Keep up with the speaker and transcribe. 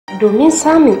Domin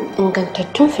samun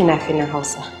ingantattun fina-finan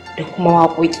Hausa da kuma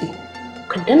waƙoƙi,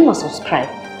 ku danna subscribe.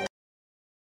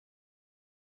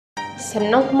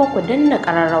 Sannan kuma ku danna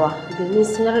ƙararrawa domin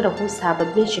sanar da ku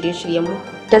sababbin shirye-shiryenmu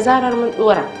da zarar mun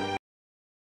ɗora.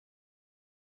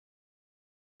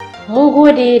 Mun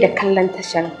gode da kallon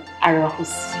tashar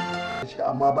AL-RAHUZ.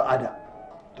 Amma ba ada,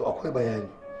 to akwai bayani.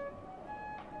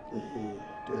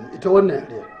 Ita wannan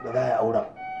yare da za a yi auren,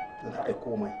 da za a yi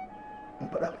komai. In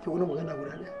faɗa miki wani magana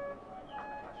guda ɗaya.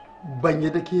 Ban yi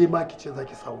da ke ma ki ce za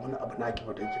ki samu wani abu naki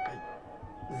ba don ki kai.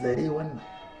 Zare wannan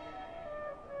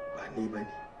ba ni ba ne.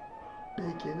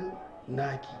 Ɗaya kenan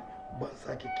naki ban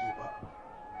sake ke ba.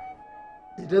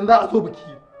 Idan za a zo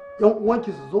biki, yan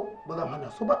uwanki su zo ba zan hana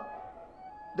su ba.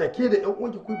 Da ke da yan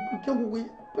uwanki ku bukin ku yi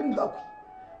abin da ku yi.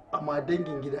 Amma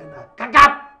dangin gida na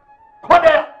kaga ko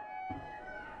ɗaya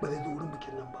ba zai zo wurin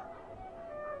bikin nan ba.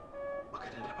 Baka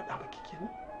da faɗa maki kenan.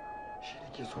 Shi da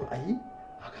ke so a yi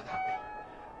haka za a yi.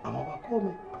 Amma ba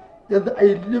komai yanzu a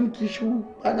yi limki shiru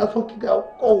ana so ki ga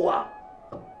kowa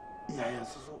iyayen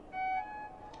su so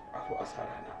a so a sa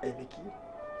rana a yi biki.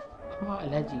 Kuma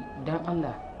Alhaji dan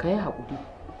Allah ka yi haƙuri.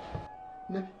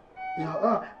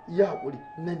 Ya haƙuri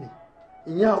na ne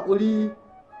in yi haƙuri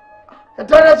ya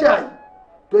tara ce a yi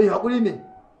to yi haƙuri ne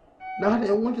na hana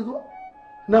yan uwanki zuwa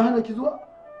na hana ki zuwa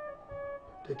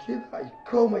da ke za a yi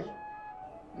komai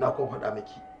na kuma faɗa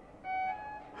miki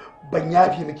ban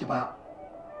yafe miki ba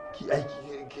ki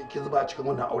aiki ki zuba cikin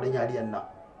wannan auren yariyan nan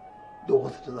da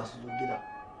wasu da za su zo gida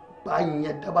bayan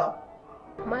yadda ba.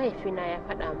 Mahaifina ya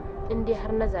faɗa mu in dai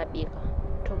har na zaɓe ka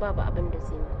to babu abin da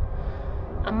zai yi.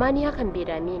 Amma ni hakan bai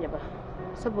dame ni ba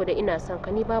saboda ina son ka,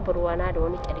 ni babu ruwana da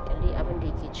wani kyalkyali abin da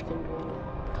yake cikin duniya,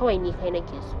 kawai ni kai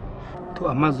nake so. To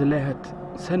amma Zulaihat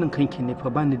sanin kanki ne fa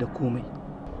bani da komai.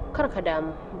 Kar ka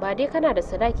damu, ba dai kana da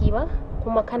sadaki ba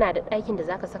kuma kana da ɗakin da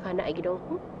zaka saka ni a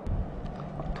gidanku?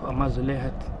 To amma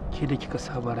Zulaihat ke da kika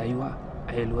saba rayuwa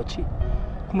a yalwace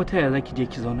kuma ta yaya zaki je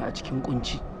ki zauna a cikin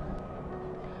kunci?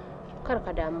 Kar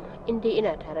ka damu, in dai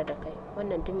ina tare da kai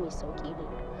wannan duk mai sauki ne.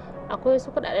 Akwai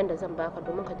wasu kuɗaɗen da zan baka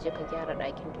domin ka je ka gyara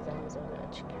ɗakin da za mu zauna a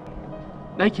ciki.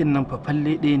 Ɗakin nan fa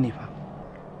falle ɗaya ne fa.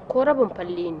 Ko rabin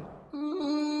falle ne.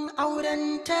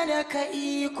 Auren talaka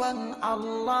ikon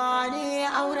Allah ne,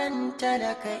 auren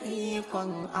talaka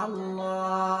ikon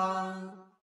Allah.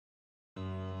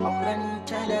 Auren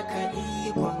talaka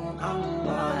ikon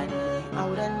Allah ne,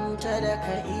 auren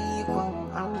talaka ikon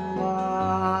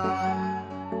Allah.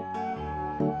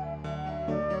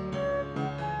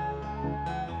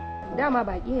 Dama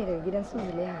baki ne daga gidan su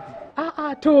Zulaiha.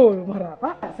 A'a to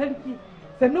maraba sarki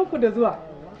sannan ku da zuwa.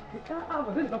 A'a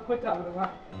ba zan dauko ta ba.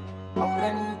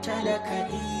 Auren talaka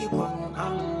ikon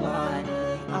Allah ne,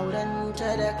 auren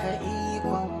talaka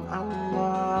ikon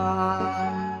Allah.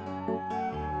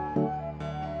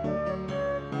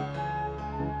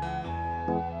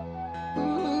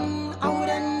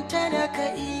 Auren talaka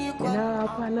ikon. Ina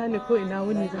kwana ne ko ina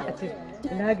wuni za a ce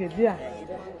ina gajiya.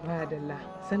 Madalla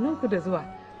sannan ku da zuwa.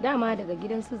 Dama daga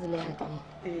gidan su Zulaiha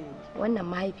ne. Wannan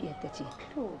mahaifiyarta ce,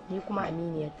 ni kuma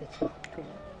aminiyarta ce.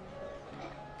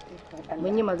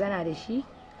 Mun yi magana da shi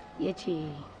ya ce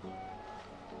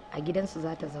a gidansu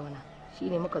za ta zauna, shi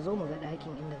ne muka zo mu ga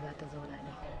ɗakin inda za ta zauna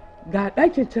ne. Ga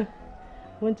ɗakin can,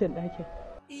 wancan ɗakin.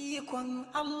 Ikon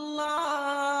Allah.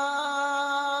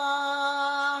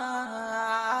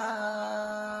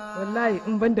 Wallahi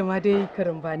in banda ma dai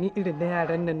karambani irin na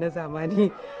yaran nan na zamani.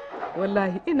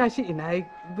 Wallahi ina shi ina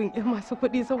bin yan masu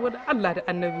kuɗi saboda Allah da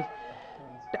annabi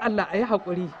da Allah a yi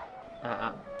haƙuri.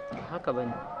 A'a haka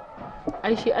bane,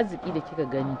 ai shi arziki da kika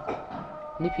gani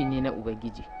nufi ne na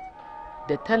Ubangiji,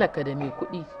 da talaka da mai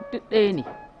kuɗi duk ɗaya ne,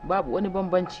 babu wani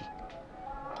bambanci.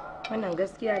 Wannan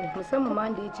gaskiya ne, musamman ma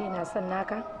wanda ya ce na son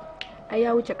naka ai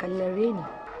ya wuce kallon reni.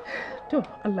 To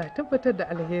Allah ya tabbatar da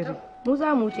alheri. Mu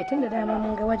za mu wuce tun da dama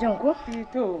mun ga wajen ko?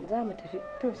 To za mu tafi.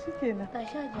 To shikenan. Ta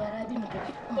sha jiyara bi mu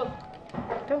tafi.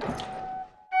 To.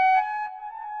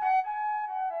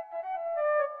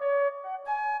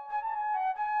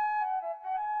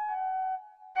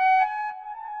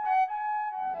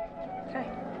 Kai,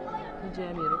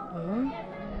 Jamiru.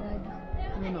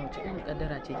 Nuna wace irin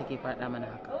kaddara ce take faɗa mana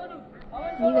haka?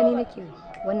 Ni gani nake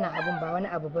wannan abun ba wani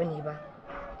abu bane ba.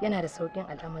 Yana da sauƙin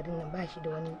al'amarin nan, ba shi da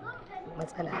wani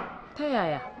matsala. Ta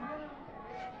yaya?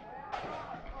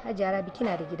 Hajiya Rabi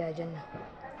kina da gidajen nan,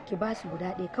 ki ba su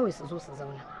guda ɗaya kawai su zo su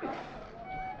zauna.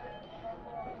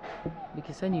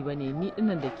 Biki sani ba ne, ni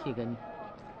dinnan da ke gani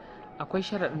akwai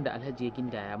sharaɗin da Alhaji ya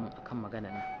gindaya min akan maganar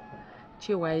nan,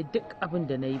 cewa duk abin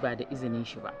da na yi ba da izinin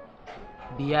shi ba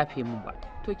bai yafe min ba.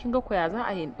 To kin ga koya za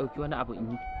a yi in ɗauki wani abu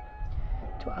in yi?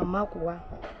 To amma kuwa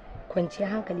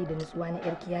kwanciyar hankali da nutsuwa na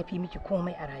yarki ya fi miki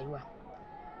komai a rayuwa.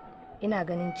 Ina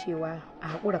ganin cewa a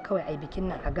haƙura kawai a bikin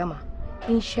nan a gama.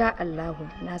 Insha Allahu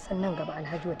na san nan gaba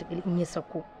Alhaji wata in ya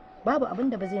sako babu abin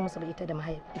da ba zai musu ba ita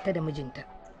da mijinta.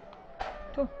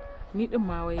 To ni din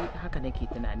ma wai haka nake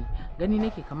tunani, gani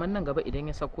nake kamar nan gaba idan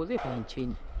ya sako zai fahimce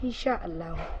ni. Insha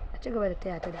Allahu a ci gaba da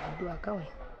taya ta da addu'a kawai.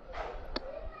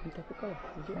 Ni tafi kawai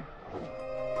addu'a.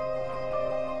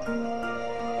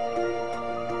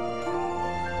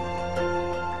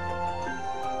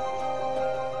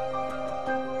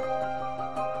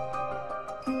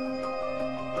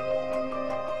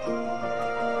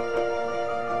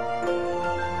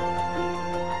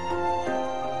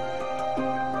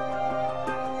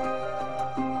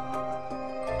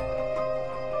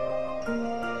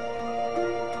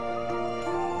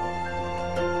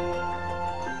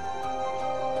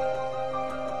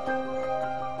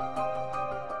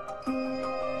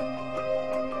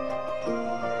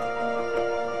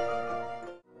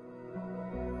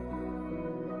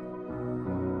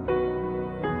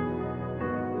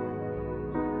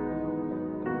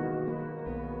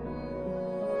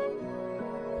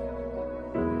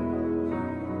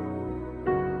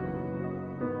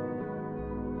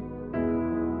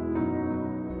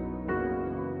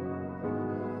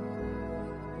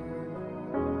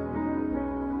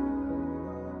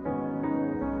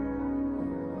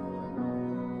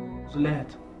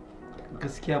 Zulaihat,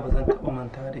 gaskiya ba zan taɓa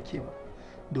mantawa da ke ba,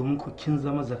 domin ku kin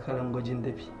zama zakaran gwajin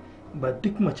dafi. Ba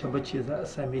duk mace bace za a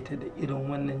same ta da irin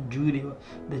wannan jurewa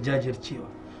da jajircewa.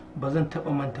 Ba zan taɓa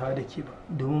mantawa da ke ba,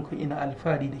 domin ku ina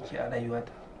alfahari da ke a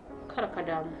rayuwata. Kar ka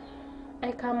damu,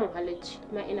 ai ka mun halacci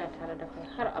ma ina tare da kai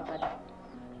har abada.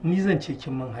 Ni zan ce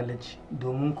kin mun halacci,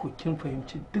 domin ku kin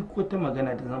fahimci duk wata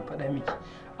magana da zan faɗa miki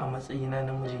a matsayina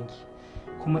na mijinki.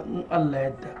 Kuma in Allah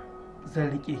yadda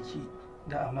zan riƙe ki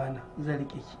da amana, zan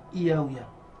rike ki iya wuya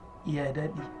iya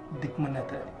daɗi duk muna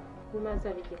tare. Kuma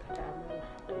zan rike ka da amana,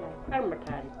 Allah ya kar mu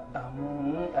tare.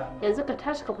 Amin. Yanzu ka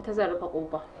tashi ka fita, zan rufe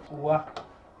kofa. Wa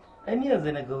ai ni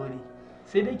yanzu na ga wuri,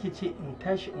 sai dai ke ce in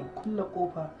tashi in kulle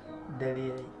kofa dare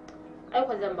yayi. Ai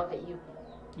ko zan baka ihu.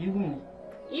 Ihu ne?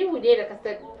 Ihu dai da ka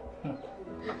sani.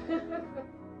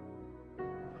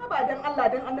 Haba dan Allah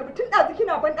dan Annabi, tun ɗazu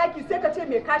kina ban ɗaki sai ka ce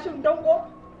mai kashin dango.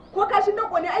 Ko kashin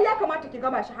danko ne ai ya kamata ki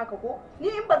gama shi haka ko? Ni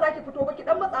in ba za ki fito ba ki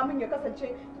dan matsa min ya kasance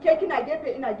ke kina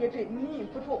gefe ina gefe, ni in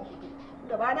fito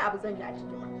da ba na abu zan yi a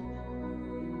ciki ba.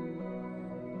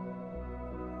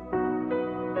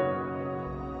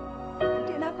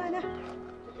 Na kwana.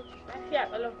 Lafiya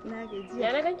kalau. Na gaji.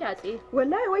 Ya na ganki a tsaye.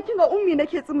 Wallahi wai kin ga ummi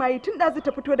nake tsimayi tun ɗazu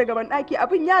ta fito daga ban ɗaki,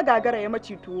 abin ya gagara ya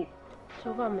maci tuwo.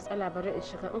 To ba matsala, bari in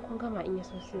shiga, in kun gama in ya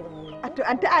so sai in yi. A to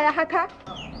anta aya haka?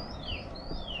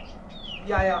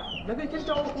 Yaya, na kai kin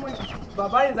tawo kuma ba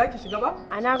bayan zaki shiga ba?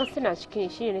 A na ga suna cikin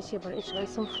shi ne nace bari in shiga,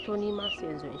 sun fito ni ma sai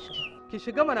yanzu in shiga. Ki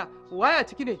shiga mana, waya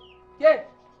ciki ne. Ke,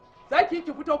 zaki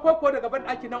ki fito koko daga ban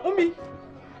ɗaki nan ummi.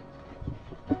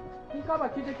 Kin kama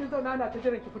ki je kin zauna ana ta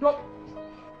jiran ki fito.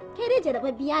 Ke dai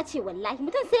jarababbiya ce wallahi,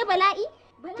 mutum sai bala'i.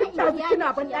 Tun ɗazu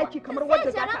kina ban ɗaki kamar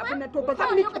wanda za ta abin nan, to ba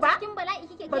zan miki ba.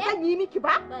 Ba zan yi miki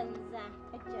ba. Banza,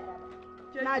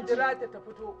 Ke jira ta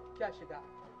fito kya shiga.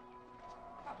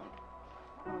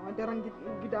 Daren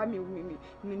gida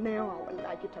mai na yawa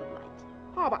wallahi tallahi.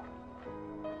 Ha ba.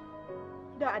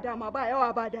 Da a dama ba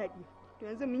yawa ba daɗi. To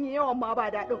yanzu mun yi yawan ma ba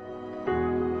daɗin.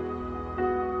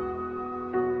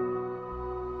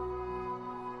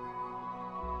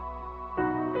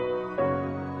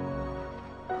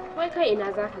 Wai kai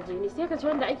ina za ka je ni, sai ka ci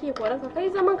wanda ake koranka, kai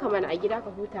zaman ka mana a gida ka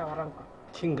huta wa ranka.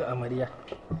 Kin ga amarya,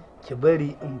 ki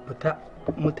bari in fita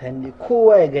mutane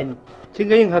kowa ya gani. Kin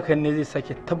ga yin hakan ne zai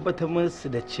sake tabbatar musu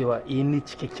da cewa ni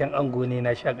cikakken ango ne,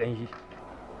 na sha kanshi.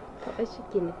 Kaɗai shi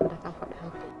ke nufin da ka faɗa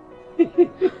haka.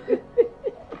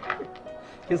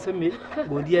 Kin san me,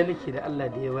 godiya nake da Allah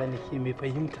da yawa nake mai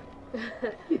fahimta.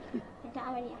 ta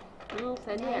amarya.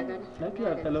 Sani ya gani.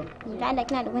 Lafiya kalau. Da Allah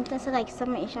kina da guntun suga ki san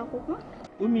mai isha ko kuma?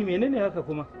 Ummi menene haka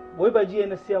kuma? Wai ba jiya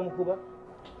na siya muku ba?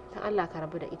 Ta Allah ka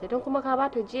rabu da ita, don kuma ka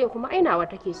bata jiya kuma ainawa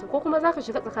take so, ko kuma za ka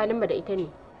shiga tsakaninmu da ita ne.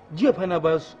 Jiya fa na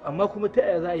ba su, amma kuma ta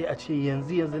yaya za a yi a ce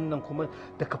yanzu nan kuma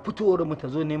daga fitowar mu ta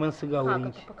zo neman siga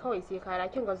wurin ki? Haka kawai sai kara,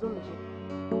 kin ga zo mu je.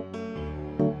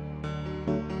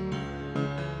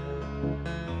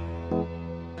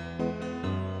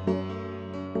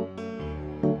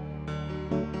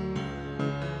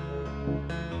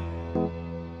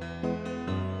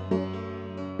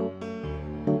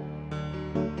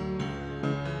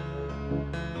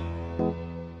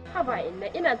 haba inna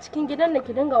ina cikin gidan nan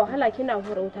ki dinga wahala kina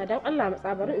hura wuta dan Allah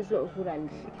matsa bari in zo in hura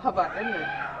miki. Haba ɗan nan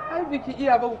ai biki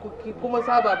iya ba ku kuma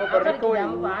saba ba bari kawai.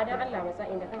 Ba dan Allah matsa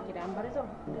inda kake da an bar zan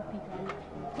fita ni.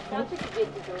 Ta ciki je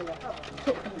ki zauna.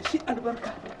 To shi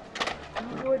albarka.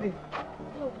 Gode.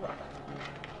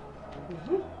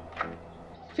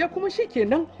 Ke kuma shi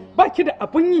kenan baki da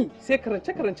abun yi sai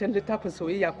karance-karancen littafin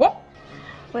soyayya ko?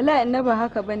 Wallahi na ba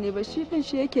haka bane ba shi kan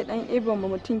shi yake dan ibon mu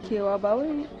mutun kewa ba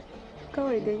wai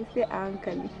kawai dai sai a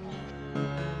hankali.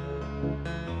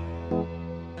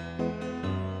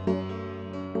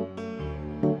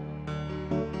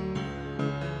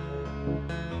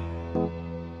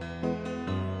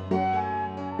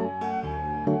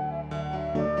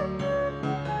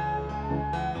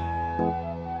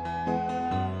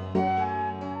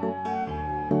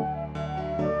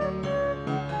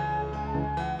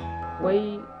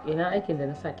 Wai ina aikin da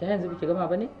na sa ki yanzu biki gama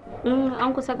bane?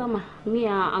 An kusa gama.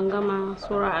 Miya an gama,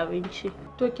 sura abinci.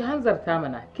 To ki hanzarta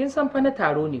mana. Kin san fa na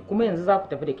taro ne kuma yanzu za ku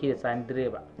tafi da ke da sani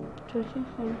direba. To shi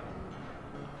ne.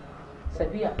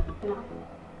 Safiya.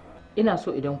 Ina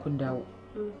so idan kun dawo.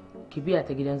 Ki biya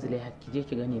ta gidan Zulaihat ki je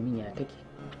ki gane min ya take.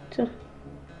 To.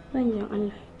 Manyan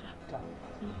Allah.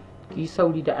 Ki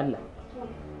sauri da Allah.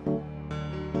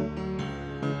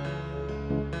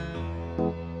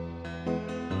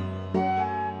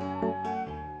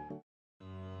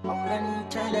 Auren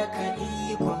talaka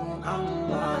ikon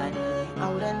Allah ne,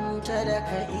 auren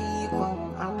talaka ikon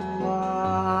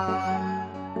Allah.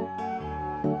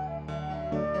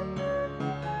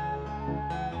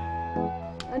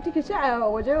 An ciki ce a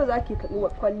waje yau zaki kaɗi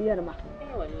kwalliyar ma.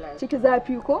 Ciki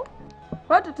zafi ko?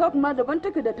 Fata top ma daban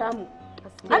take da tamu.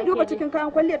 An duba cikin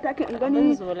kayan kwalliyar takin in gani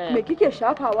me kike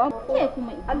shafawa?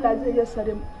 Allah zai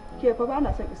yassare ke fa ba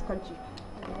na son iskanci.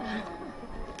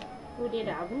 Ku dai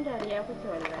da abun dariya kuke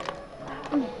wallahi.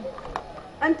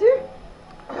 Anti,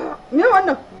 me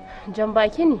wannan? Jan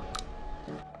baki ne.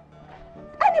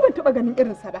 Ai ban taba ganin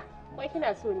irin sa ba. Wai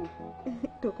kina so ne?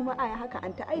 To kuma aya haka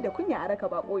anta ai da kunya a raka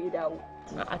bako ya dawo.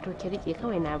 A to ki rike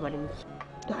kawai na bar miki.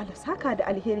 To Allah saka da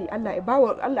alheri Allah ya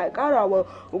bawa Allah ya kara wa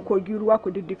kogi ruwa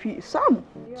ku diddifi samu.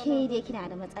 Ke dai kina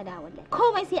da matsala wallahi.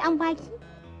 Komai sai an baki.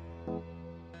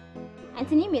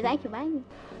 Anti ni me zaki bani?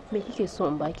 Me kike so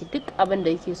in baki? Duk abin da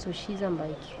yake so shi zan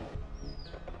baki.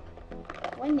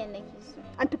 Wannan nake so.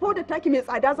 Anti da taki mai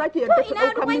tsada zaki yarda ki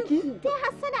dauka miki? Sai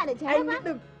hassana da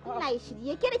jaraba. Allah ya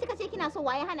shirye. Ke da kika ce kina so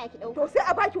waye hana ki dauka? To sai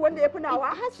a baki wanda ya fi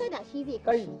nawa. Hassana shi zai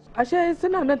kai. Ashe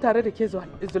suna nan tare da ke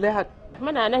Zulaihat.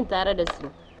 Muna nan tare da su.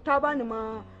 Ta bani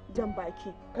ma jan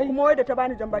baki. Kuma wai da ta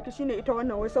bani jan baki shine ita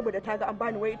wannan wai saboda ta ga an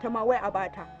bani wai ita ma wai a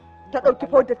bata. Ta dauki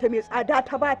powder ta mai tsada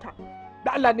ta bata.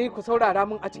 Da Allah ne ku saurara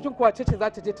min a cikin kuwace ce za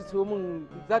ta je ta siyo min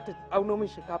za ta auno min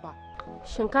shinkafa.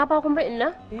 Shinkafa kuma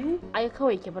inna? Ai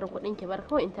kawai ki bar kuɗin ki bar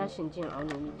kawai in tashin jin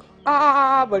auno miki.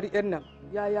 A bari yan nan.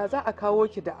 Yaya za a kawo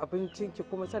ki da abincin ki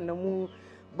kuma sannan mu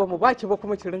ba mu baki ba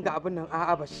kuma ki ringa abin nan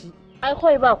a'a ba shi. Ai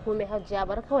kawai ba komai hajjiya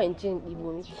bar kawai in jin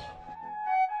ɗibo miki.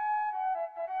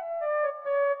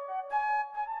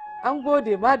 An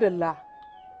gode madalla.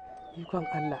 Ikon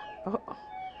Allah.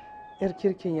 Yar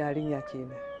kirkin yarinya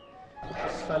kenan.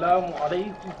 Assalamu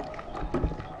alaikum.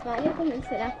 Wa alaikum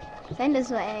assalam. San da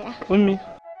zuwa yaya. Ummi.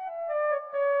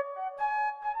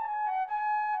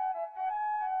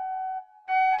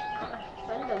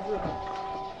 San da zuwa.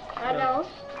 Ka dawo?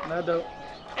 Na dawo.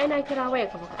 Ai na kira waya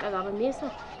ka baka daga ba me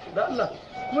yasa? Da Allah.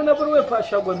 Kuma na bar waya fa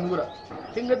shagon Nura.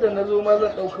 Kin ga da na zo ma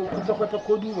zan dauka kwata-kwata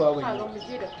ko dubawa ba. Ka ga mu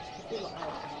je da kashi sai mu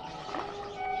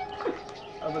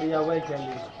Abar ya bai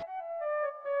kyalle.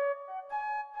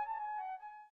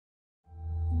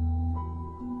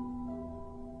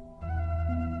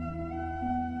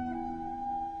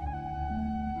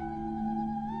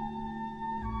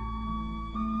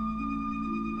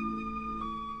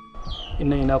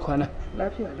 Ina kwana?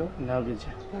 Lafiya lau. Na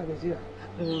gajiya. Na gajiya.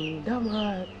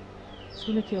 Dama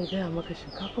su nake gaya maka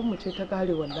shinkafar mu ce ta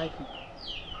kare wallahi.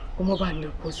 Kuma ba ni da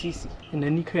ko sisi. Ina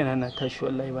ni kaina na tashi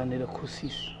wallahi ba ni da ko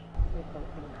sisi.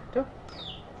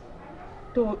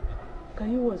 To ka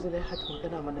yi wa Zulaihat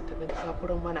magana mana ta ɗan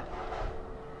safuran mana.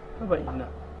 Haba ina.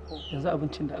 Yanzu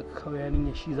abincin da aka kawo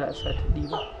yarinya shi za a sa ta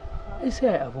ɗiba. Ai sai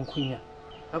ai abin kunya.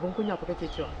 Abin kunya fa kake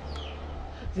cewa.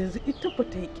 Yanzu ita ba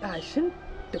ta yi ƙyashin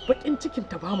da baƙin cikin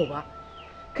ta bamu ba.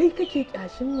 Kai kake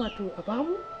ƙyashin wato a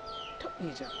bamu? Ta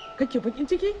ija. Kake baƙin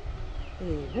ciki?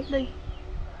 Lallai.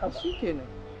 Shi kenan.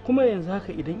 Kuma yanzu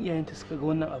haka idan iyayenta suka ga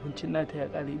wannan abincin nata ya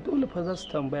ƙare dole fa za su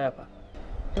tambaya fa.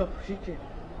 To shi ke.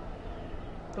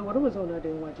 To bari mu zauna da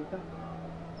yin waje ka.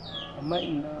 Amma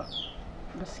ina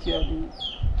gaskiya dai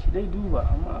ki dai duba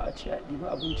amma a ce a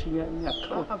ɗiba abincin yarinya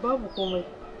kawai. A babu komai.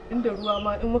 Inda ruwa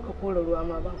ma in muka kora ruwa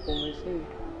ma ba komai sai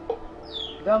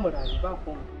za mu rayu ba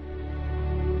komai.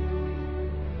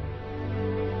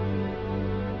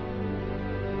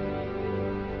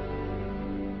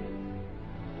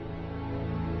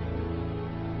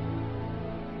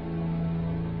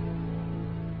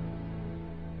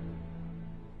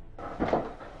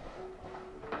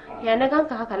 Ya na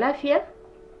ganka haka lafiya?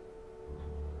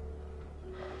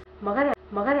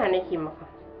 Magana nake maka.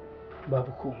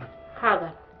 Babu komai.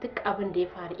 Kaga duk abin da ya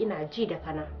faru ina ji da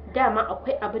kana. Dama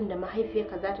akwai abin da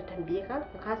mahaifiyarka za ta tambaye ka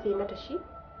kasa yi mata shi?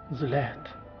 Zulaihat,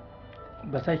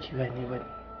 ba za ki gane ba ne.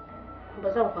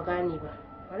 Ba zan ka gane ba.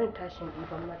 Bari in tashin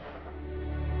ɗiban mata.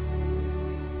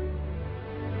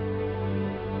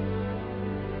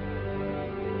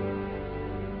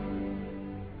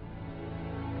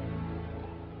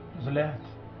 Zulaihat,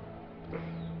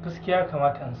 gaskiya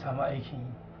kamata in samu aikin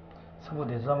yi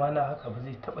saboda zama na haka ba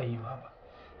zai taɓa yiwa ba.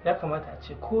 Ya kamata a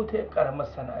ce ko ta ƙaramar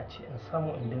sana'a ce in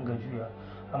samu in dinga juya,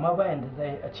 amma bayan da za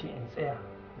a ce in tsaya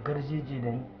garjeje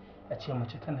da ni a ce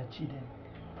mace tana ci da ni.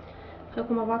 Kai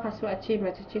kuma baka so a ce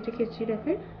mace ce take ci da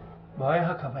kai? Ba wai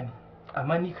haka ba ne,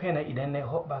 amma ni kaina idan na yi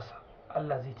hoɓɓasa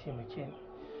Allah zai taimake ni.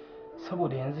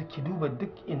 Saboda yanzu ki duba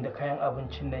duk inda kayan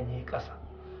abincin nan ya yi ƙasa.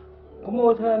 Kuma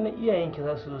wata rana iyayenki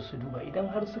za su zo su duba, idan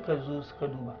har suka zo suka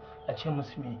duba a ce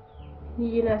musu me.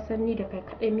 Ni na san ni da kai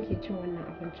kaɗai muke cin wannan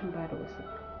abincin ba da wasu.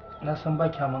 Na san ba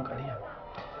kya man ƙarya.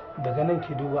 Daga nan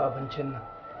ki duba abincin nan,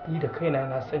 ni da kaina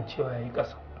na san cewa ya yi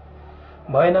ƙasa.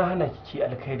 Ba wai na hana ki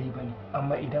alkhairi ba ne,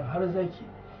 amma idan har za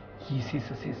ki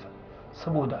sisa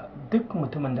saboda duk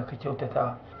mutumin da ka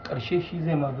kyautata ƙarshe shi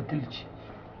zai ma butulci.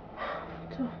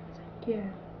 To, tsakiya.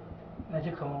 Na ji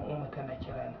kamar umma tana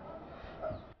kira na.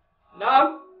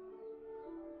 Na'am.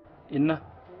 Inna,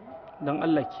 don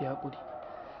Allah ki haƙuri.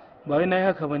 Ba wai na yi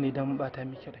haka bane don bata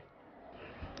miki rai.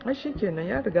 Ai shikenan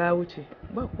ya riga ya wuce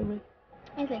ba komai.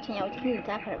 Ai zancen ya wuce tun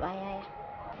ta karɓa yaya.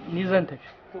 Ni zan tafi.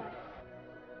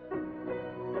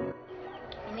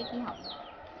 Ina ki hau.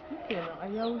 Shikenan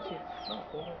ai ya wuce ba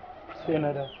komai. Sai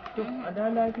na da. To a da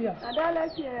lafiya. A da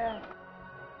lafiya.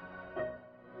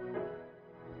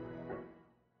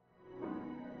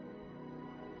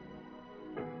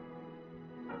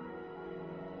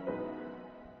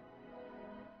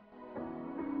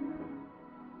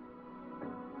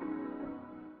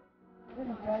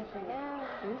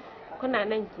 Kuna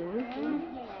nan ke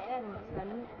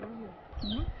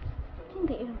Kin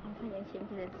ga irin amfani da shi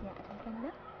miki zan siya a tamfar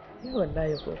nan?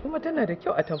 Wallahi ko kuma tana da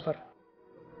kyau a tamfar.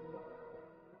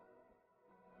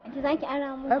 Anti za ki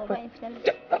ara mu ko ba in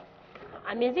fitar?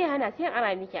 A me zai hana sai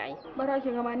ara miki ai. Bara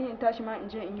ki gama ni in tashi ma in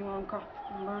je in yi wanka.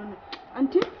 Bani.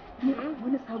 Anti,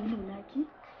 wani sabulun naki?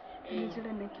 Ni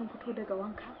jiran nan kin fito daga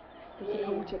wanka da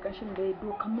kika wuce kashin da ya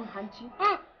dokan min hanci.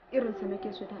 Irin sa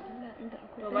nake so da Allah inda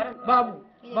akwai. Babu.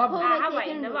 Haba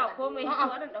inda ba komai.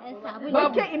 Ba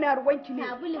ke ina ruwanki ne.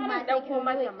 Sabulun ma sai kin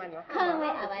ruwa.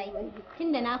 Kawai a baki.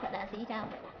 Tunda na faɗa sai ta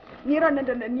faɗa. Ni ran nan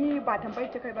da ni ba tambayi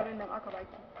ta kai ba ran nan aka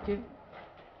baki. Ke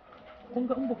kun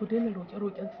ga in ba ku daina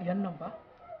roƙe-roƙen tsiyan nan ba?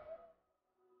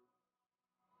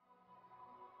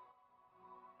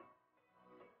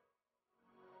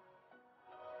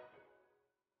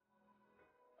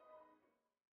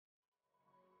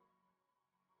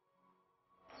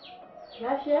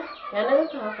 Lafiya? Ya na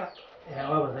ganka haka? Ya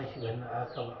ba za ki gani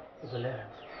haka ba, Zulaihat.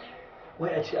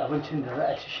 Wai a ce abincin da za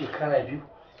a ci shekara 2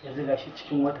 yanzu gashi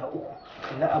cikin wata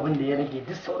 3, na abin da ya rage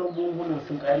duk sauran buhunan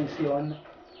sun ƙare sai wannan.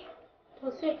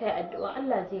 To sai kai addu'a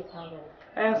Allah zai kawo mana.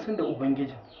 Ayan sun da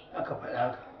ubangijin aka faɗa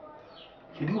haka.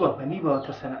 Ki duba fa ni ba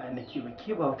wata sana'a nake ba,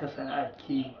 ke ba wata sana'a ke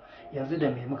yi, yanzu da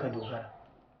me muka dogara.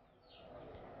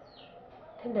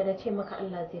 Tunda na ce maka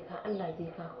Allah zai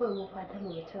ka kawai mu fata mu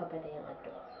ci gaba da yin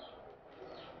addu'a.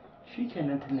 Shi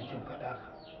kenan tun da kin faɗa haka.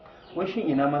 Wai shin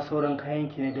ina ma sauran kayan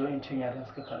ki ne da wayancin yaran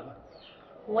suka karba?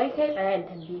 Wai kai tsaya in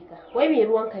tambaye ka. Wai me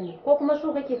ruwanka ne ko kuma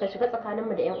so kake ka shiga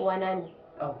tsakaninmu da ƴan uwana ne?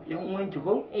 Au, ƴan uwanki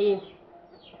ko? Eh.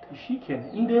 To shi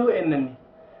kenan in dai wayannan ne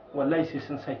wallahi sai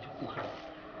sun saki kuka.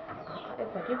 Ai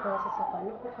ba dai ba su saka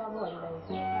ni kuka ba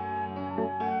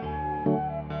wallahi.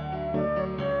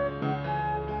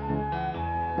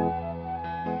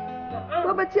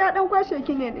 Ko bacci ya dan kwashe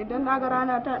ki ne idan na ga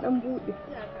rana ta dan bude.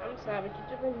 Ya ka amsa ba ki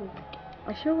ji bane.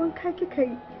 Ashe wanka kika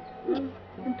yi.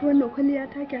 In ta wannan kwalliya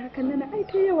take hakan nan ai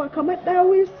ta yawa kamar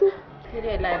dawo su. Sai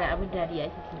dai Allah da abin dariya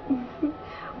kike.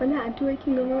 Wala an tuwa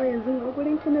kin ga yanzu a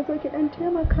gurin ki na zo ki dan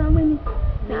taimaka mini.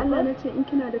 Da Allah na ce in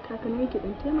kina da takalmi ki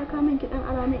dan taimaka min ki dan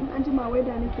ara min in an jima wai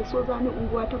da nake so za ni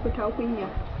unguwa ta fita kunya.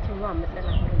 To ba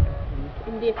matsala.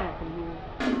 In dai takalmi ne.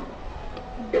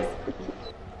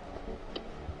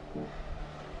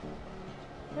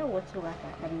 Yawwa to ba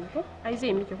takalmi ko? Ai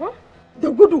zai miki ko? da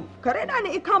gudu kare na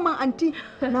ni ikaman anti.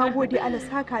 Na gode Allah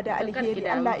saka da alheri,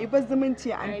 Allah ibar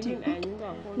zumunci anti.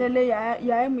 Lalle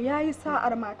yayan mu yayi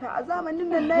sa'ar mata a zamanin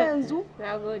nan na yanzu.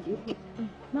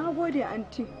 Na gode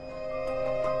anti.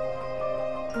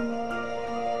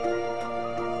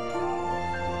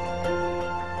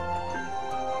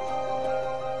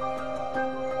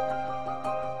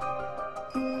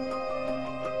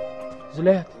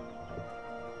 Zulaihat,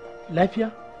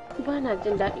 lafiya? Ba na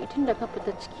jin daɗi tun da ka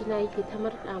fita ciki na yake ta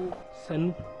murɗa mu.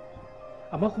 Sannu,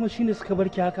 amma kuma shine suka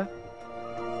barki haka?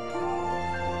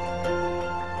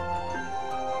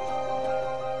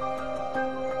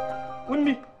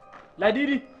 Ummi,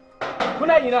 Ladidi,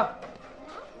 kuna ina?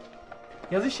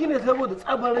 Yanzu shine saboda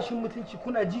tsabar rashin mutunci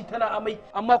kuna ji tana amai,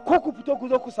 amma ko ku fito ku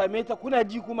zo ku same ta kuna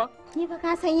ji kuma? Ni fa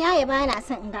ka san yaya ba na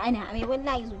son in ga ana amai,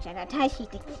 wallahi zuciyata tashi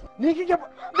take. Ni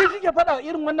kike faɗa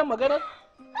irin wannan maganar?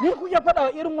 Ni kuke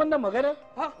faɗa irin wannan maganar?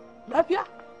 Ha, lafiya?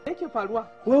 Yake faruwa?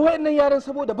 Wai wayannan yaran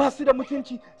saboda ba su da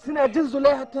mutunci suna jin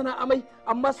Zulaiha tana amai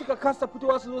amma suka kasa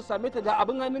fitowa su zo same ta da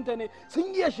abin hannunta ne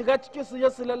sun iya shiga cikin su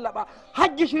su lallaba har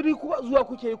gishiri ko zuwa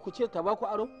kuke yi ku ce ta ba ku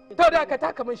aro? To da ka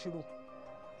taka min shiru.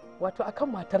 Wato akan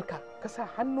matarka ka sa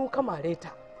hannu ka mare ta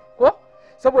ko?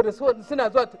 Saboda suna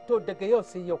zuwa to daga yau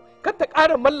sai yau kar ta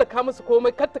ƙara mallaka musu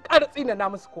komai kar ta ƙara tsinana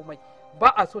musu komai ba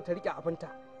a so ta rike abinta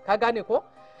ka gane ko?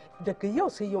 Daga yau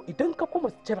sai yau idan ka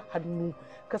kuma cire hannu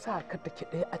ka sa ka take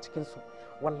ɗaya a cikinsu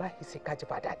wallahi sai ka ji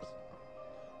ba daɗi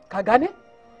ka gane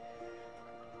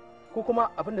ko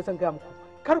kuma abin da zan gaya muku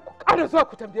kar ku ƙara zuwa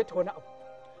ku tambaye ta wani abu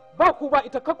ba ku ba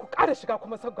ita kar ku ƙara shiga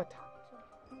kuma sabgata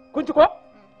kun ji ko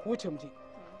ku wuce mu je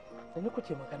da ni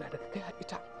kuke magana daga kai har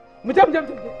ita mu je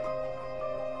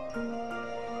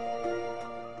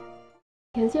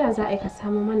yanzu ya za a yi ka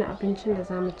samu mana abincin da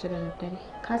za mu ci da daddare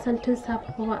ka san tun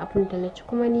safe kuma abin da na ci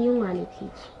kuma ni yunwa ne ke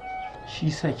ci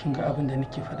shi sa kin ga abin da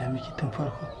nake faɗa miki tun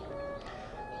farko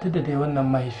duk da dai wannan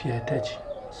mahaifiyata ce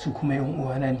su kuma yan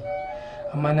uwana ne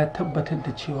amma na tabbatar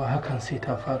da cewa hakan sai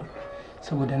ta faru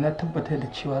saboda na tabbatar da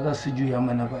cewa za su juya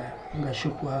mana baya ga shi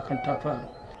kuwa hakan ta faru.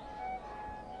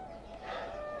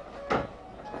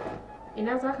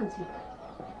 ina za ka je?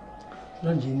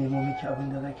 zan je nemo miki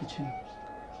abin da za ki ci.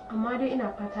 Amma dai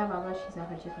ina fata ba bashi za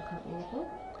ka je ka karɓo ko?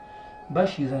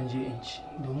 Bashi zan je in ci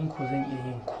domin ko zan iya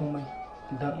yin komai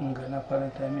don in ga na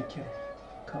faranta miki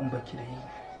kan baki da yin.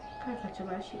 Kar ka ci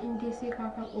bashi in dai sai ka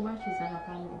karɓo bashi za ka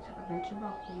kawo in ci abinci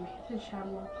ba komai zan sha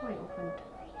ruwa kawai in kwanta.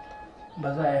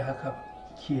 Ba za a yi haka ba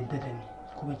ki yadda da ni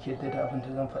kuma ki yadda da abin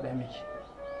da zan faɗa miki.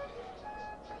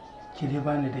 Ki dai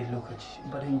bani dai lokaci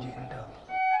bari in je in dawo.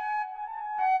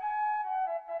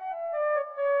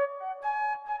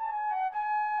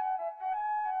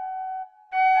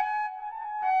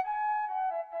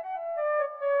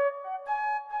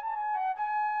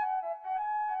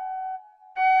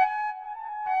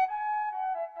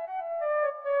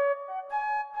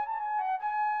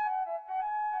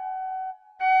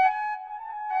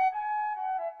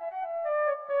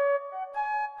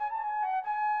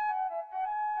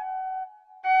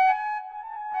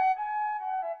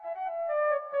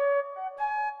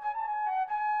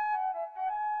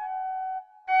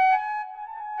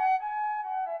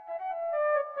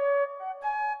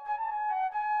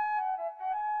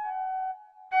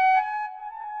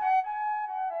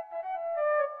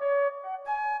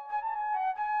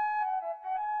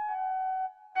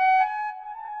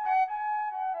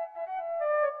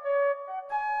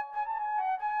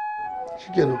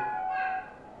 Shikenan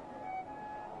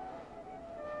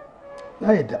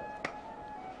na yadda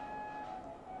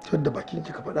yadda bakin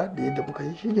ki ka faɗa da yadda muka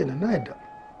yi shikenan na yadda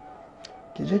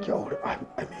ki je ki aure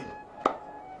Aminu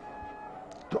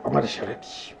to amma da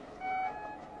sharadi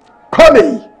ko me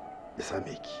ya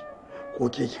same ki ko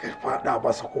ke ki faɗa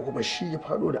masa ko kuma shi ya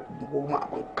faɗo da ko kuma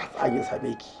abin kasa ya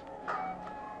same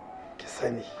ki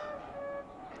sani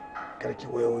karki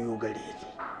wayoyo gare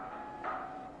ni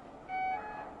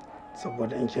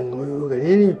saboda in kin goyo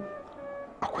gare ni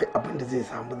akwai abin da zai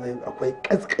samu akwai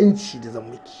kaskanci da zan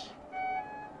miki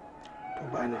to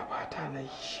ba na fata na yi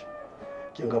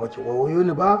kin ga baki goyo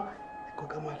ni ba ko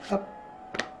gama tsaf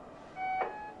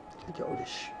kike aure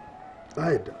shi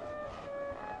na yadda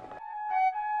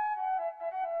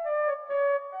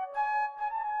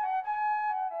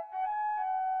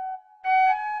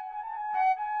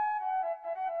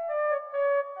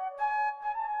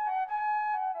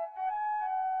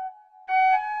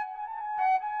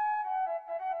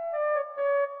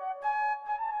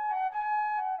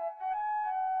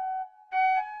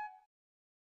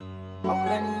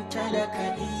Auren talaka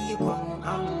ikon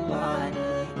Allah ne,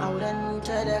 auren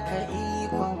talaka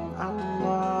ikon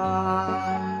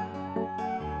Allah.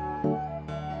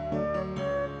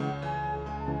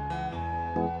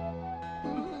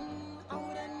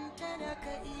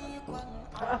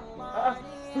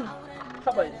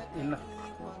 Haba ina.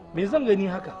 Me zan gani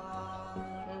haka?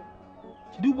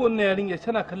 Ki duba wannan yarinya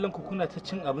tana kallon ku kuna ta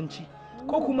cin abinci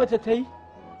ko kuma ta yi?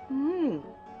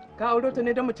 Ka auro ta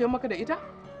ne don mu ce maka da ita?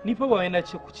 Ni fa ba wai na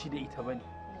ce ku ci da ita bane.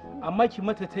 Amma ki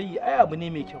mata ta yi ai abu ne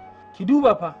mai kyau. Ki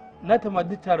duba fa na ta ma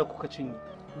duk tare kuka cinye.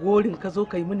 Gorin ka zo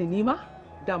ka yi mini nima?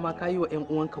 Dama ka yi wa 'yan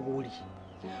uwanka gori.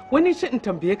 Wani shi in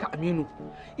tambaye ka Aminu,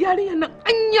 yarinyar nan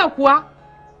anya kuwa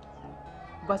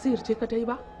ba sihirce ka ta yi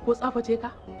ba ko tsaface ka?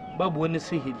 Babu wani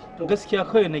sihiri. Gaskiya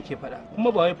kawai nake faɗa.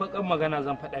 Kuma ba wai fakan magana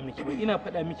zan faɗa miki ba. Ina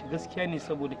faɗa miki gaskiya ne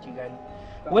saboda ki gane.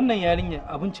 Wannan yarinya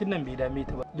abincin nan bai dame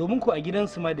ta ba. Domin ko a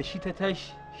gidansu ma da shi ta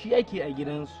tashi, shi ake a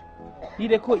gidansu. Ni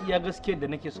dai kawai iya gaskiyar da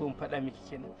nake so in faɗa miki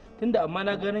kenan. Tunda amma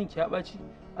na ga ranki ya ɓaci,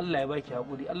 Allah ya baki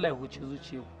haƙuri, Allah ya huce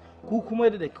zuciyarku. Ku kuma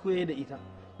da koye da ita.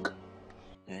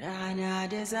 Rana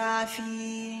da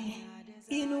zafi,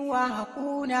 inuwa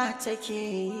kuna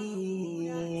take.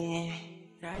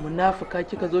 Munafuka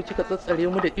kika zo kika tsatsare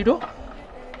mu da ido?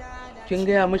 Kin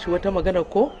gaya mishi wata magana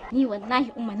ko? Ni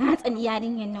wallahi umma na tsani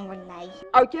yarinyar nan wallahi.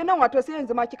 Auke nan wato sai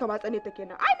yanzu ma kika ma tsane ta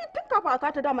kenan. Ai ni tun kafa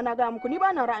aka ta dama na ga muku ni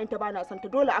ba na ra'ayinta ba na son ta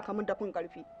dole aka min dafin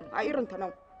karfi. A irin ta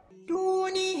nan.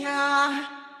 Duniya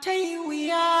ta yi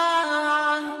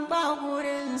wuya ba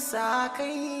gurin sa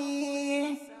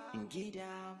kai.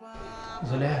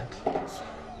 Zulaihat,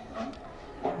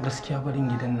 gaskiya barin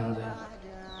gidan nan zai.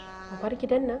 Mu bar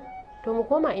gidan nan? To mu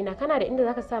koma ina, kana da inda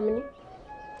zaka sa mu ne?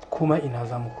 Koma ina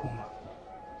za mu koma.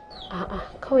 A'a,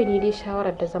 kawai ni dai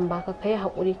shawarar da zan baka kai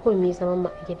haƙuri ko me zaman mu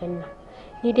a gidan nan.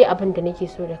 Ni dai abin da nake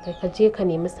so da kai ka je ka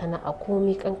nemi sana'a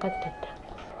komai kankantar ta.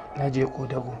 Na je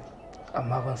Kodago,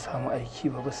 amma ban samu aiki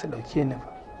ba su dauke ni ba.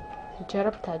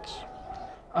 Jarabta ce.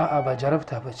 A'a ba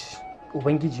jarabta ba ce,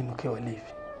 Ubangiji mu kai wa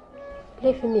laifi.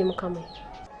 Laifin me muka mai?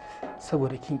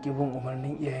 Saboda kin ƙi bin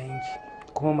umarnin iyayenki,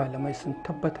 kuma malamai sun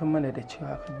tabbatar mana da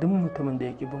cewa duk mutumin da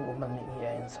ya ƙi bin umarnin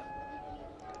iyayensa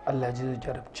Allah zai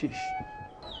jarabce shi.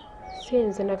 Sai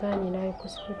yanzu na gane na yi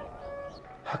kuskure.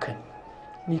 Haka ne,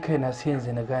 ni kaina sai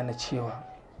yanzu na gane cewa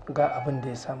ga abin da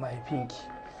ya sa mahaifinki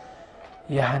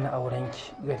ya hana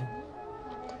aurenki gari,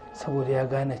 saboda ya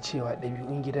gane cewa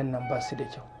ɗabi'un gidan nan ba su da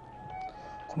kyau,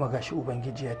 kuma gashi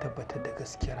Ubangiji ya tabbatar da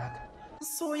gaskiyar haka.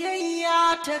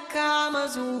 Soyayya ta kama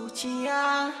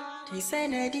zuciya, ta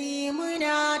sanadi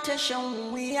muna ta shan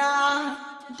wuya,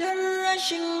 don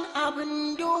rashin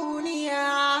abin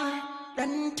duniya,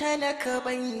 ɗan talaka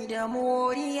bai da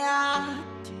moriya.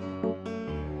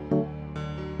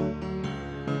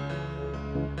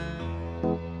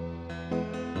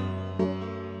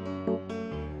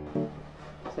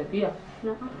 Safiya,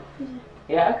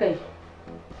 ya aka yi?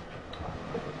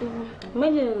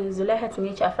 Mijin Zulaihat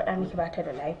ne ce a faɗa miki ba ta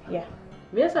da lafiya.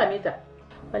 Me ya same ta?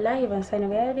 Wallahi ban sani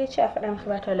ba, ya dai ce a faɗa miki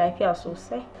ba ta da lafiya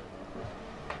sosai.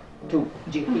 To,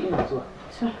 je ki ina zuwa.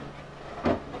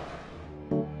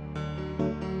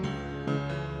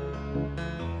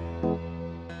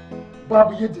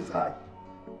 Babu yadda za a yi,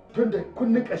 tun da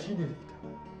kunnin ƙashi ne da ita.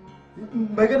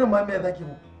 Magana ma me zaki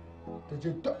mu? Ta je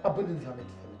duk abin da zame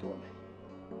ta wallahi.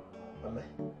 Wallahi.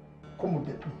 Kuma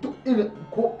da duk irin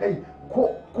ko kai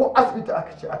ko asibiti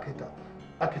aka ce aka yi ta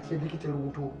aka ce likita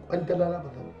rubuto kwandala ba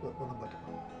zan bata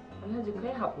ba. Alhaji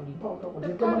kai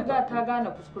haƙuri. Ta riga ta gane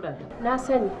kuskurenta. Na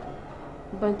sani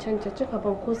ban cancanci ka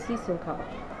ban ko sisin ka ba.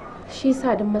 Shi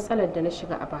sa duk matsalar da na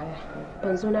shiga a baya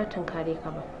ban zo na tunkare ka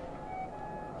ba.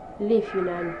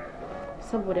 Laifina ne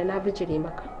saboda na bijire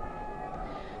maka.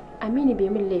 Aminu bai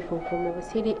min laifin komai ba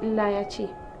sai dai illa ya ce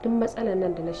duk matsalar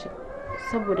nan da na shiga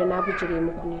saboda na bijire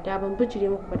muku ne, da ban bijire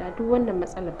muku ba da duk wannan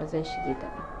matsalar ba zan shige ta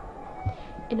ba.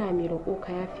 Ina mai roƙo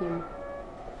ka yafe mu.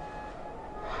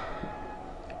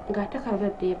 Ga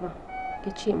takardar da ya ban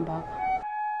ya ce in baka.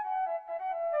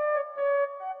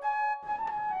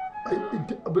 Ai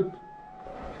ita abin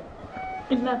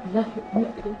Inna lillahi wa inna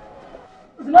ilaihi.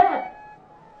 Zulaihat,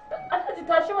 Alhaji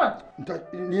tashi man.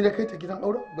 Ni na kai ta gidan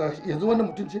aure ba yanzu wannan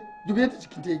mutum ce dubiya ta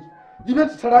cikin ta yake dubiya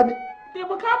ta rame.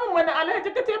 Taimaka min mana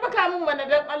Alhaji, ka taimaka min mana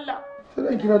dan Allah. Sai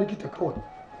an kira likita kawai.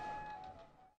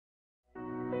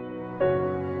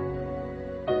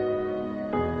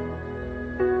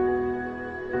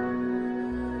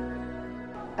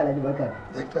 Alhaji barka.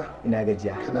 Dakta. Ina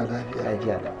gajiya. Kana lafiya?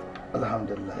 Lafiya da.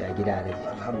 Alhamdulillah. Ya gida Alhaji.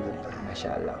 Alhamdulillah. Masha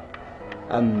Allah.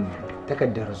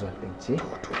 Takardar result din ce.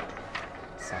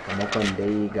 Sakamakon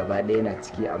dai gaba ɗaya yana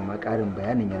ciki amma ƙarin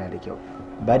bayanin yana da kyau.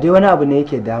 Ba dai wani abu ne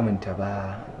yake damunta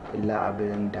ba, illa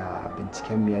abin da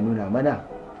binciken ya nuna mana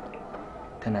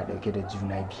tana ɗauke da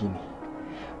juna biyu ne.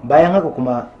 Bayan haka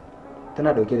kuma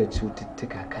tana ɗauke da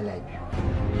cututtuka kala biyu.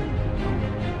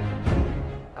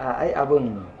 Ai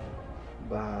abin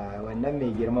ba wannan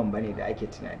mai girman bane da ake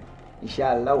tunani. insha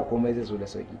Allah komai zai zo da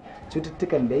sauki.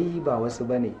 Cututtukan dai ba wasu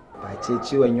bane face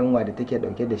ciwon yunwa da take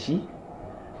dauke da shi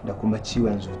da kuma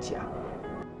ciwon zuciya.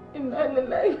 Inna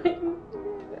lillahi.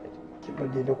 Ki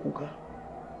bade da kuka.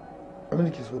 Abin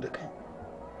da ke so da kai.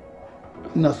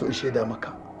 Ina so in shaida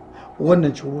maka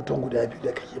wannan curutan guda biyu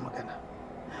da kake magana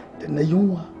da na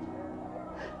yunwa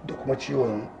da kuma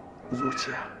ciwon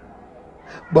zuciya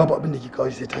babu abin da ke kawo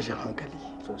sai tashin hankali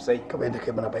sosai kamar yadda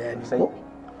kai mana bayani ko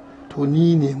to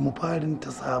ni ne mu farin ta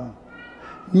samu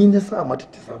ni na sa mata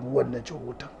ta samu wannan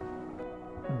curutan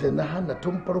da na hana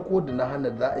tun farko da na hana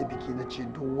za a yi biki na ce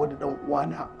duk wani dan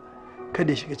uwana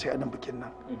kada ya shiga cikin bikin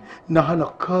nan na hana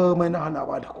komai na hana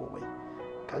ba da komai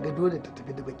kaga dole ta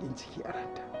tafi da bakin ciki a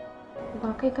ranta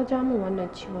ba kai ka ja min wannan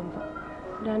ciwon ba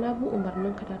da na bi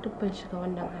umarninka da duk ban shiga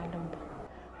wannan halin ba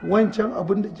wancan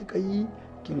abin da kika yi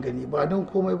kin gani ba don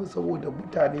komai ba saboda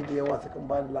mutane da yawa sukan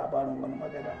ba da labarin wani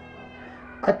magana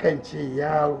akan ce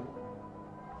yaro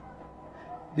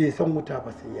bai san wuta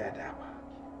ba sai ya da ba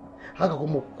haka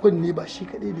kuma kunne ba shi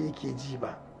kaɗai da yake ji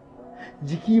ba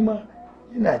jiki ma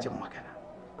yana jin magana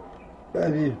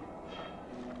ɗabi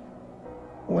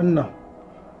wannan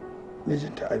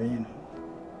mijinta Aminu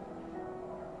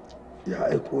ya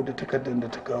aiko da takardar da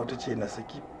ta kawo ta ce na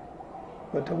saki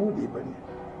ba ta buɗe ba ne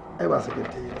ai ba sakin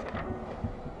ta yi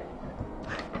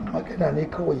magana ne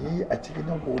kawai yayi a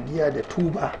cikin godiya da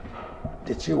tuba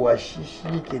da cewa shi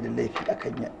yake da laifi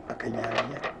akan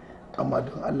yarinya amma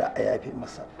don Allah a yafe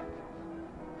masa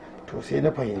to sai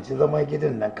na fahimci zama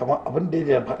gidan nan kamar abin da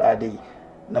ya faɗa dai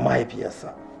na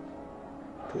mahaifiyarsa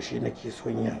to shi nake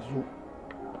son yanzu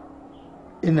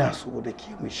ina so da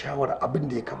ke mu shawara abin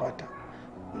da ya kamata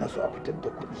na so a fitar da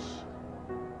kuɗi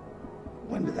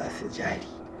wanda za su jari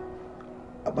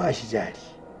a ba shi jari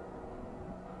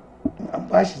in an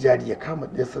ba shi jari ya kama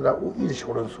ɗaya sana'o'i da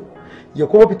shauransu ya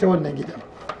kuma fita wannan gidan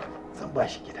zan ba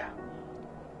shi gida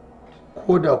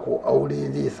ko da ko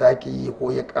aure zai sake yi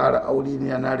ko ya ƙara aure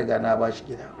ne na riga na ba shi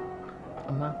gida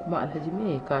amma kuma alhaji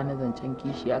me ya kawo na zancen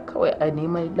kishiya kawai a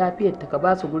neman lafiyar ta ka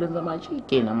ba su gurin zama shi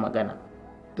kenan magana.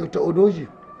 Dr. Odoji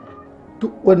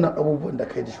duk wannan abubuwan da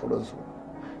kai da shauransu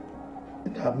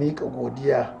ina miƙa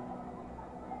godiya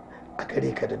a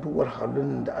gare ka da duwar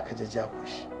halin da aka jajjako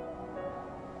shi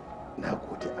na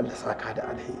gode Allah saka da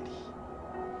alheri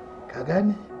ka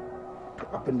gane to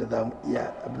abin da za mu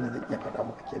iya abin da zan iya faɗa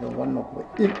maka kenan wannan kuma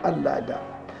in Allah da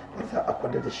za a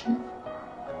kwada da shi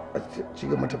a ci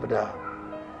gaba da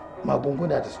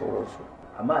magunguna da sauransu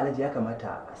amma alhaji ya kamata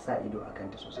a sa ido a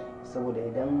kanta sosai saboda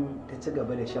idan ta ci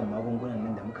gaba da shan magungunan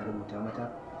nan da muka rubuta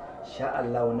mata sha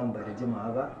Allah nan ba da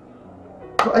jimawa ba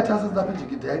to ai ta san zafin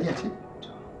jikin ta yarinya ce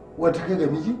wata kai ga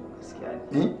miji gaskiya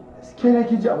ne ke na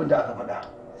kin ji abin da aka faɗa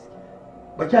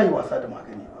ba kya yi wasa da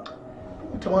magani ba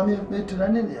ita ma me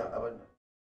tunani ne abin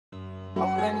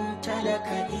auren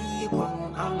talaka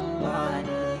ikon Allah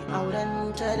ne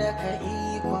auren talaka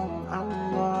ikon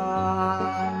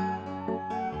Allah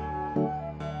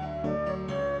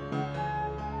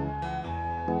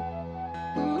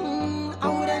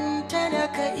auren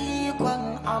talaka ikon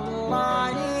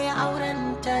Allah ne auren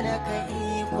talaka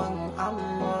ikon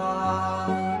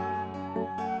Allah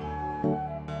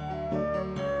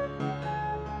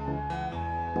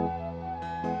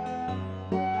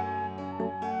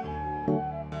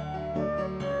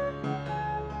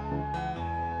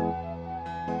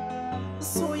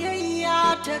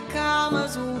soyayya ta kama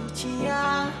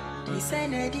zuciya ta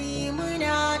sanadi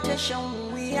muna ta shan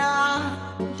wuya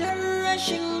don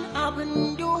rashin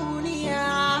abin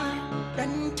duniya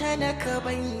dan talaka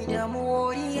bai da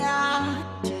moriya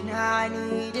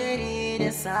tunani dare da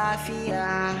safiya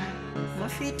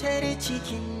mafitar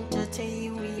cikinta ta yi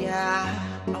wuya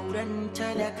auren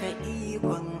talaka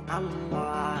ikon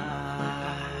Allah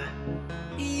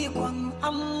ikon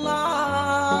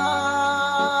Allah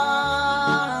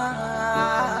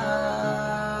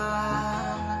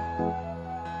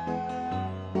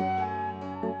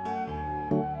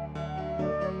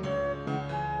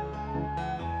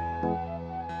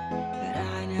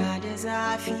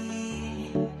zafi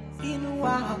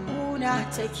inuwa kuna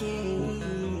take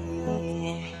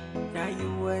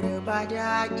rayuwar ba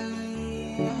daɗi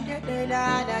da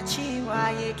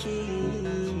lalacewa yake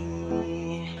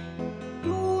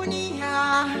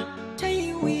duniya ta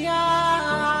yi wuya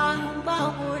ba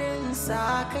wurin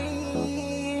sa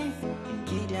kai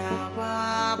gida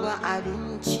babu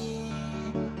abinci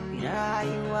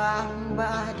rayuwa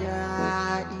ba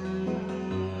daɗi